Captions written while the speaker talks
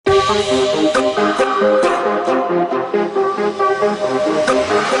Hey,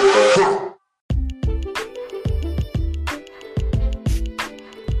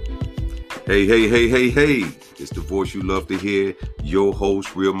 hey, hey, hey, hey. It's the voice you love to hear. Your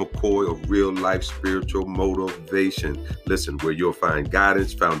host, Real McCoy of Real Life Spiritual Motivation. Listen, where you'll find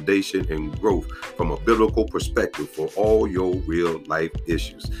guidance, foundation, and growth from a biblical perspective for all your real life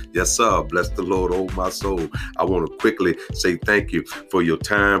issues. Yes, sir. Bless the Lord, oh my soul. I want to quickly say thank you for your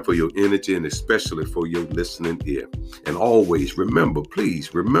time, for your energy, and especially for your listening ear. And always remember,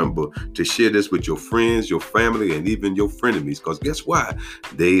 please remember to share this with your friends, your family, and even your frenemies. Because guess what?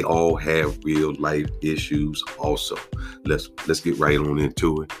 They all have real life issues also. Let's get right on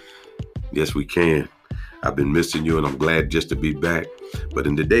into it. Yes, we can. I've been missing you and I'm glad just to be back. But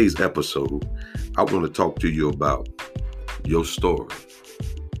in today's episode, I want to talk to you about your story.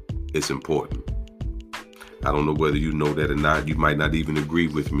 It's important. I don't know whether you know that or not. You might not even agree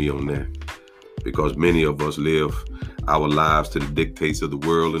with me on that, because many of us live our lives to the dictates of the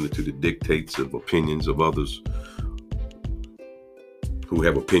world and to the dictates of opinions of others who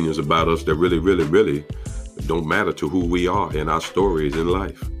have opinions about us that really don't matter to who we are and our stories in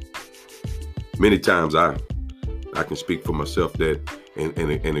life. Many times I can speak for myself that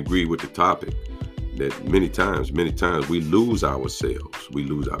and agree with the topic that many times we lose ourselves. We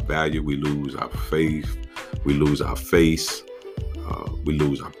lose our value. We lose our faith. We lose our face. We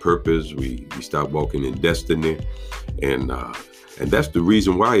lose our purpose. We stop walking in destiny. And that's the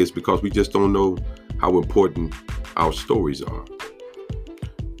reason why. It's because we just don't know how important our stories are.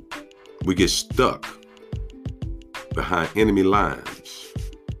 We get stuck behind enemy lines,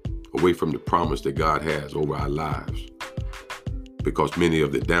 away from the promise that God has over our lives. Because many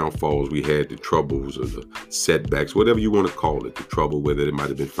of the downfalls we had, the troubles or the setbacks, whatever you want to call it, the trouble, whether it might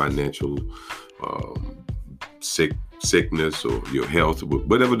have been financial, sickness or your health,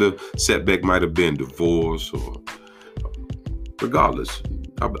 whatever the setback might have been, divorce or regardless.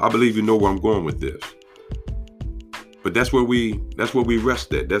 I believe you know where I'm going with this. But that's where we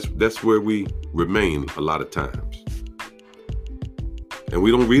rest at. That's where we remain a lot of times. And we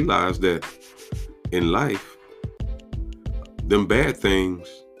don't realize that in life, them bad things,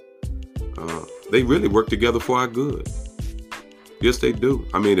 they really work together for our good. Yes, they do.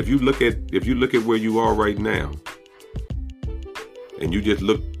 I mean, if you look at where you are right now, and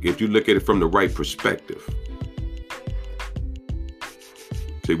if you look at it from the right perspective.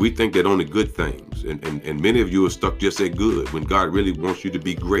 See, we think that only good things, and many of you are stuck just at good when God really wants you to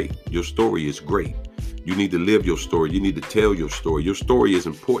be great. Your story is great. You need to live your story. You need to tell your story. Your story is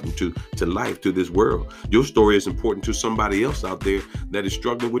important to life, to this world. Your story is important to somebody else out there that is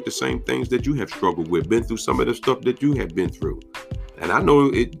struggling with the same things that you have struggled with, been through some of the stuff that you have been through. And I know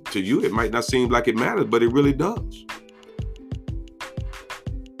to you, it might not seem like it matters, but it really does.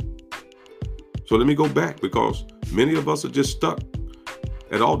 So let me go back, because many of us are just stuck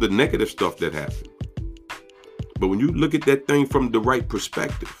at all the negative stuff that happened. But when you look at that thing from the right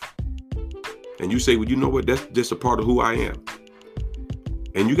perspective, and you say, well, you know what, that's just a part of who I am.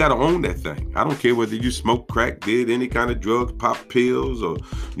 And you got to own that thing. I don't care whether you smoke crack, did any kind of drugs, pop pills, or,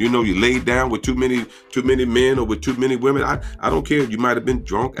 you laid down with too many men or with too many women. I don't care. You might have been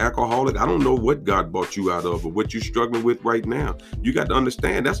drunk, alcoholic. I don't know what God brought you out of or what you're struggling with right now. You got to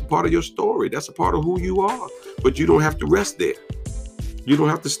understand that's a part of your story. That's a part of who you are. But you don't have to rest there. You don't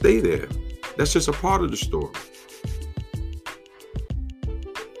have to stay there. That's just a part of the story.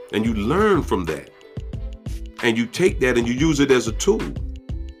 And you learn from that. And you take that and you use it as a tool.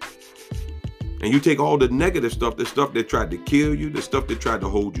 And you take all the negative stuff, the stuff that tried to kill you, the stuff that tried to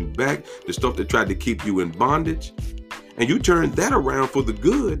hold you back, the stuff that tried to keep you in bondage, and you turn that around for the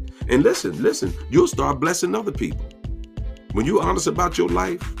good. And listen, you'll start blessing other people. When you're honest about your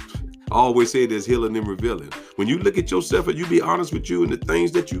life, I always say there's healing and revealing. When you look at yourself and you be honest with you and the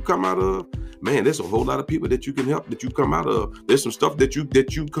things that you come out of, man, there's a whole lot of people that you can help, that you come out of. There's some stuff that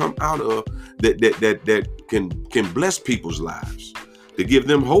you come out of that can bless people's lives, to give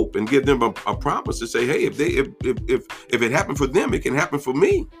them hope and give them a promise to say, hey, if it happened for them, it can happen for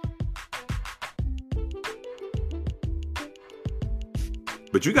me.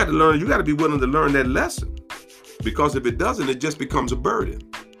 But you got to learn. You got to be willing to learn that lesson, because if it doesn't, it just becomes a burden.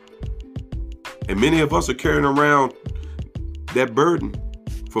 And many of us are carrying around that burden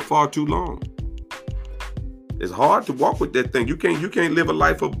for far too long. It's hard to walk with that thing. You can't live a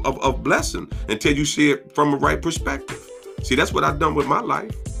life of blessing until you see it from a right perspective. See, that's what I've done with my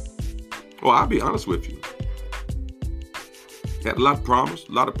life. Well, I'll be honest with you. Had a lot of promise,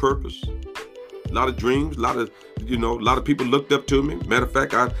 a lot of purpose, a lot of dreams, a lot of people looked up to me. Matter of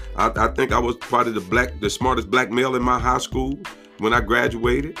fact, I think I was probably the smartest black male in my high school when I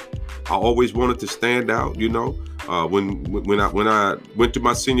graduated. I always wanted to stand out, you know. When I went to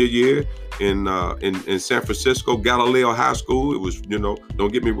my senior year in San Francisco, Galileo High School, it was, you know,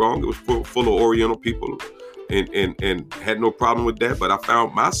 don't get me wrong, it was full of Oriental people, and had no problem with that. But I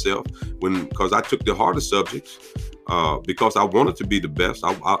found myself because I took the harder subjects, because I wanted to be the best.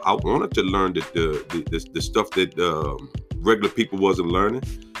 I wanted to learn the stuff that regular people wasn't learning.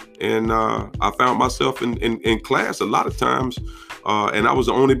 And I found myself in class a lot of times, and I was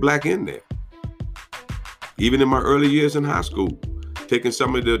the only black in there. Even in my early years in high school, taking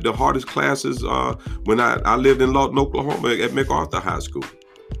some of the hardest classes when I lived in Lawton, Oklahoma at MacArthur High School.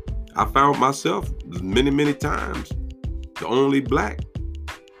 I found myself many times the only black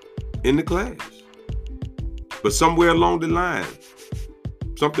in the class. But somewhere along the line,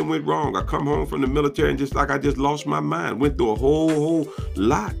 something went wrong. I come home from the military and I just lost my mind. Went through a whole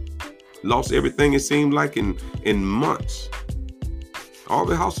lot. Lost everything, it seemed like, in months. All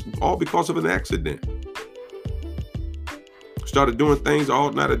because of an accident. Started doing things I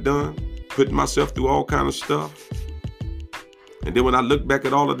ought not have done, putting myself through all kind of stuff. And then when I look back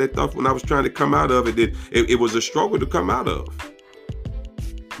at all of that stuff, when I was trying to come out of it, it was a struggle to come out of.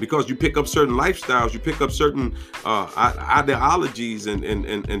 Because you pick up certain lifestyles, you pick up certain ideologies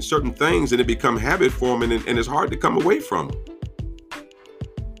and certain things, and it become habit forming, and it's hard to come away from them.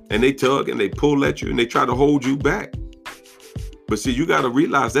 And they tug and they pull at you and they try to hold you back. But see, you got to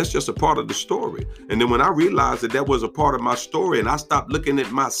realize that's just a part of the story. And then when I realized that was a part of my story, and I stopped looking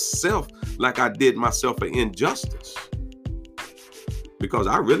at myself like I did myself an injustice, because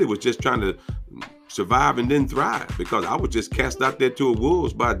I really was just trying to survive and then thrive, because I was just cast out there to the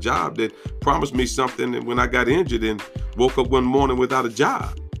wolves by a job that promised me something, and when I got injured and woke up one morning without a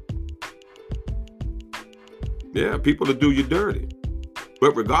job. Yeah, people will do you dirty.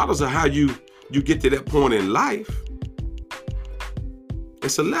 But regardless of how you get to that point in life,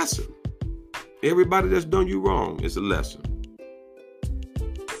 it's a lesson. Everybody that's done you wrong, it's a lesson.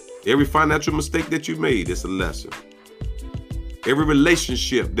 Every financial mistake that you made, it's a lesson. Every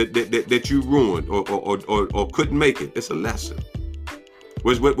relationship that you ruined or couldn't make it, it's a lesson.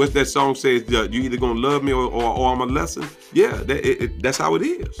 What's that song says? You either gonna love me or I'm a lesson. Yeah, that's how it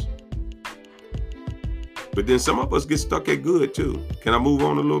is. But then some of us get stuck at good too. Can I move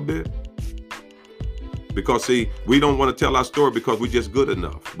on a little bit? Because see, we don't want to tell our story because we're just good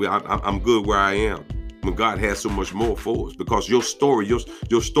enough. I'm good where I am, when God has so much more for us. Because your story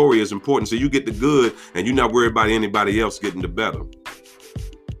is important. So you get the good, and you're not worried about anybody else getting the better.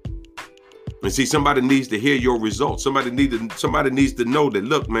 And see, somebody needs to hear your results. Somebody needs to know that,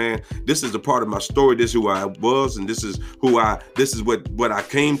 look, man, this is a part of my story. This is who I was, and this is what I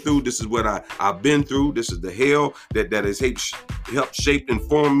came through. This is what I've been through. This is the hell that has helped shape and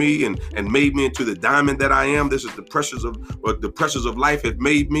form me and made me into the diamond that I am. This is the pressures of life have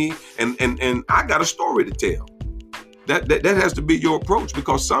made me, and I got a story to tell. That has to be your approach,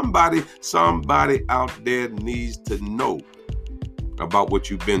 because somebody out there needs to know about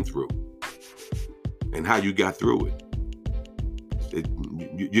what you've been through and how you got through it.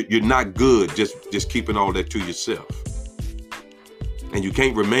 You're not good just keeping all that to yourself. And you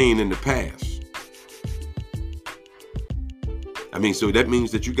can't remain in the past. I mean, so that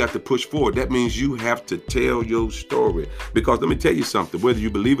means that you got to push forward. That means you have to tell your story. Because let me tell you something, whether you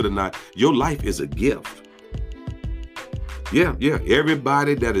believe it or not, your life is a gift. Yeah.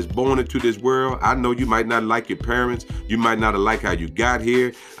 Everybody that is born into this world, I know you might not like your parents. You might not have liked how you got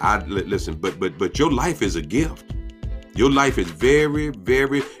here. Listen, but your life is a gift. Your life is very,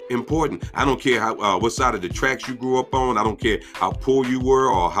 very important. I don't care what side of the tracks you grew up on. I don't care how poor you were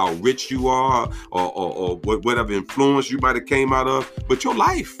or how rich you are or whatever influence you might have came out of. But your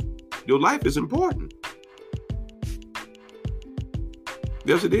life is important.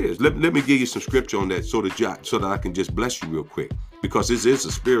 Yes, it is. Let me give you some scripture on that so that I can just bless you real quick. Because this is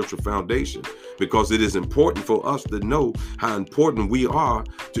a spiritual foundation. Because it is important for us to know how important we are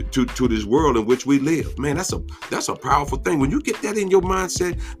to this world in which we live. Man, that's a powerful thing. When you get that in your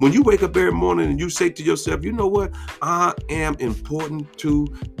mindset, when you wake up every morning and you say to yourself, you know what? I am important to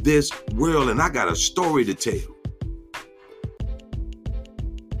this world, and I got a story to tell.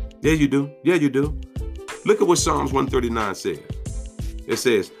 Yeah, you do. Yeah, you do. Look at what Psalms 139 says. It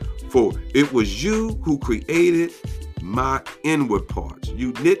says, for it was you who created my inward parts.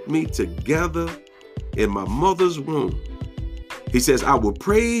 You knit me together in my mother's womb. He says, I will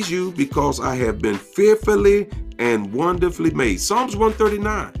praise you because I have been fearfully and wonderfully made. Psalms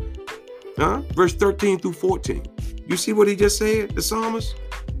 139, verse 13 through 14. You see what he just said, the psalmist?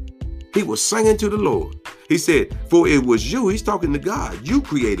 He was singing to the Lord. He said, for it was you, he's talking to God. You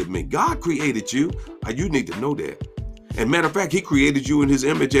created me. God created you. You need to know that. And matter of fact, he created you in his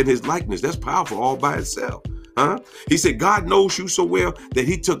image and his likeness. That's powerful all by itself. He said, God knows you so well that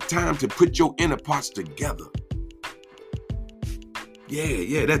he took time to put your inner parts together.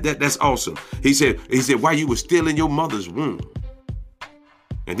 Yeah, that's awesome. He said, while you were still in your mother's womb.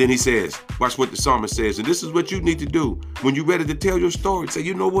 And then he says, watch what the psalmist says. And this is what you need to do when you're ready to tell your story. Say,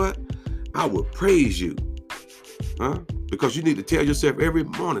 you know what? I will praise you. Because you need to tell yourself every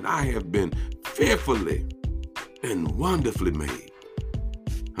morning, I have been fearfully and wonderfully made.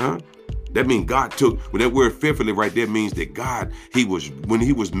 That means God took, when that word fearfully right there means that God, when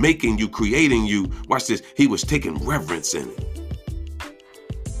he was making you, creating you, watch this, he was taking reverence in it.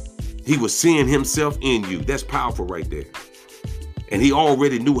 He was seeing himself in you. That's powerful right there. And he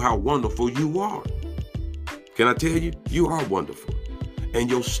already knew how wonderful you are. Can I tell you? You are wonderful. And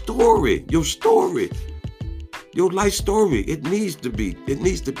your story, your life story, it needs to be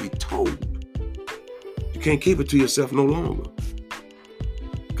told. You can't keep it to yourself no longer.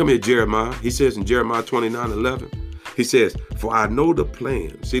 Come here, Jeremiah. He says in Jeremiah 29:11, he says, for I know the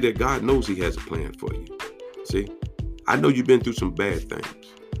plan. See that God knows he has a plan for you. See, I know you've been through some bad things.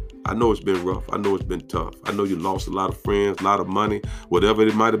 I know it's been rough. I know it's been tough. I know you lost a lot of friends, a lot of money, whatever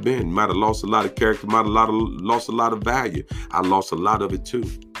it might have been. You might have lost a lot of character, might have lost a lot of value. I lost a lot of it too.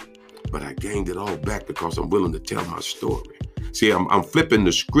 But I gained it all back because I'm willing to tell my story. See, I'm flipping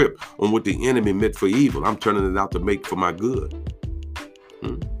the script on what the enemy meant for evil. I'm turning it out to make for my good.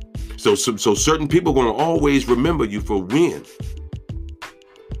 So certain people are going to always remember you for win.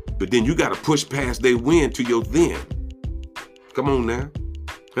 But then you got to push past their win to your then. Come on now.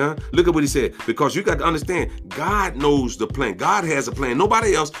 Look at what he said. Because you got to understand, God knows the plan. God has a plan.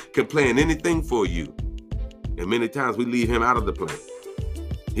 Nobody else can plan anything for you. And many times we leave him out of the plan.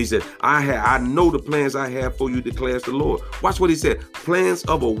 He said, I know the plans I have for you, declares the Lord. Watch what he said. Plans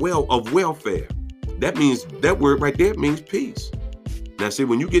of welfare. That means, that word right there means peace. Now, see,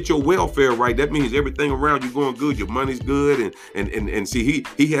 when you get your welfare right, that means everything around you going good. Your money's good. And see,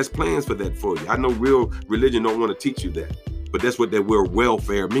 he has plans for that for you. I know real religion don't want to teach you that. But that's what that word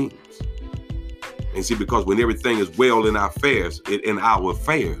welfare means. And see, because when everything is well in our affairs, then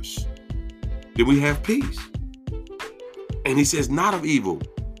we have peace. And he says, not of evil.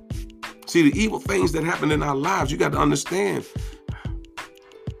 See, the evil things that happen in our lives, you got to understand,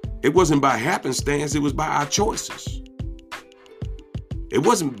 it wasn't by happenstance, it was by our choices. It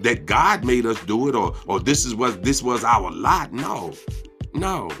wasn't that God made us do it or this was our lot. No.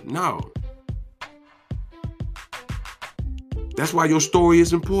 That's why your story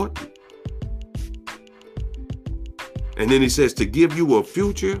is important. And then he says to give you a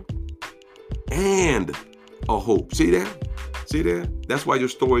future and a hope. See that? See that? That's why your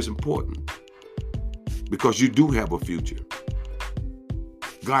story is important. Because you do have a future.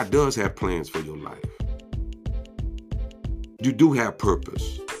 God does have plans for your life. You do have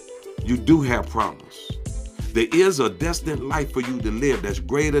purpose. You do have promise. There is a destined life for you to live that's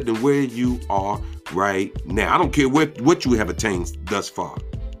greater than where you are right now. I don't care what you have attained thus far.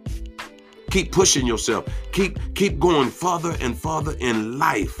 Keep pushing yourself. Keep going further and further in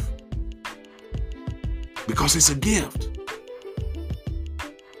life. Because it's a gift.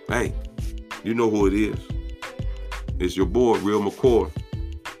 Hey, you know who it is. It's your boy, Real McCoy.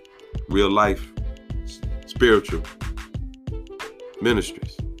 Real Life Spiritual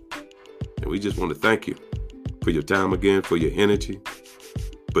Ministries. And we just want to thank you for your time again, for your energy.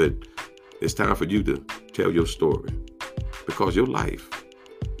 But it's time for you to tell your story. Because your life,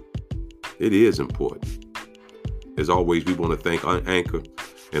 it is important. As always, we want to thank Anchor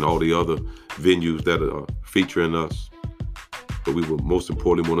and all the other venues that are featuring us. But we will most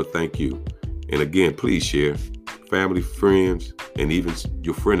importantly want to thank you. And again, please share, family, friends, and even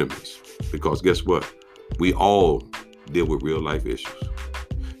your frenemies. Because guess what? We all deal with real life issues.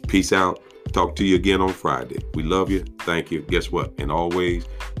 Peace out. Talk to you again on Friday. We love you. Thank you. Guess what? And always,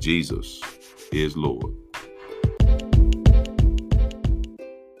 Jesus is Lord.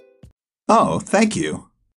 Oh, thank you.